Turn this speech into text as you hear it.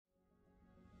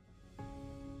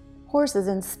Horses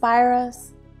inspire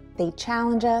us, they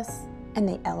challenge us, and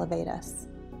they elevate us.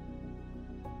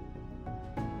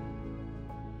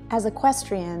 As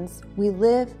equestrians, we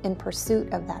live in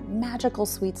pursuit of that magical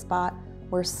sweet spot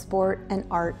where sport and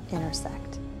art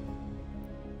intersect.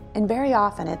 And very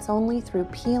often it's only through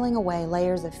peeling away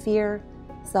layers of fear,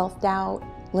 self-doubt,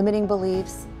 limiting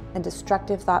beliefs, and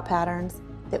destructive thought patterns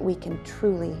that we can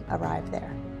truly arrive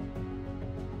there.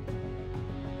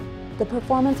 The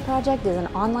Performance Project is an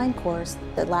online course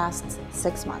that lasts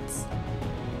 6 months,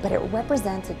 but it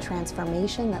represents a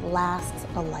transformation that lasts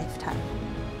a lifetime.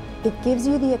 It gives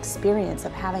you the experience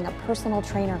of having a personal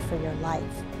trainer for your life,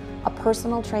 a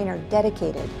personal trainer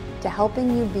dedicated to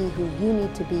helping you be who you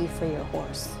need to be for your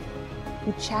horse,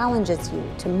 who challenges you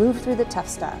to move through the tough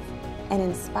stuff and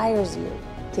inspires you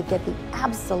to get the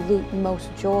absolute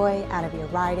most joy out of your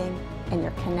riding and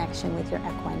your connection with your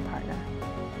equine partner.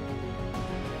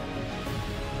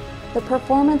 The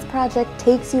Performance Project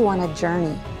takes you on a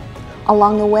journey.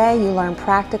 Along the way, you learn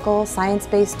practical,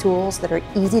 science-based tools that are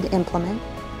easy to implement.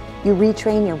 You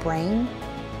retrain your brain.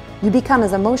 You become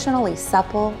as emotionally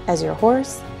supple as your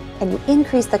horse, and you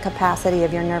increase the capacity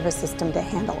of your nervous system to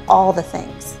handle all the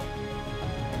things.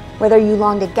 Whether you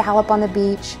long to gallop on the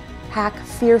beach, hack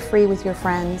fear-free with your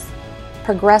friends,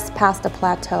 progress past a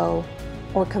plateau,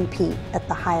 or compete at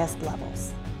the highest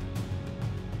levels.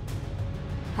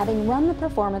 Having run the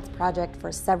Performance Project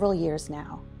for several years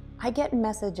now, I get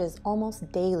messages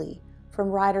almost daily from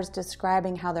riders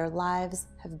describing how their lives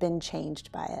have been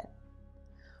changed by it.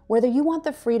 Whether you want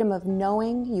the freedom of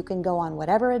knowing you can go on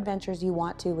whatever adventures you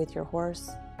want to with your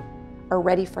horse, are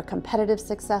ready for competitive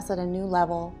success at a new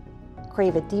level,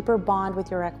 crave a deeper bond with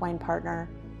your equine partner,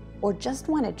 or just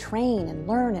want to train and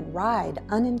learn and ride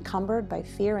unencumbered by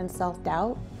fear and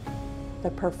self-doubt,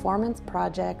 the Performance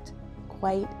Project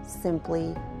quite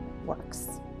simply works.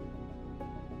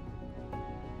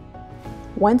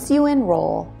 Once you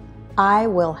enroll, I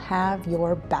will have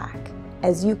your back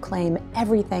as you claim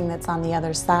everything that's on the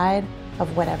other side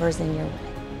of whatever's in your way.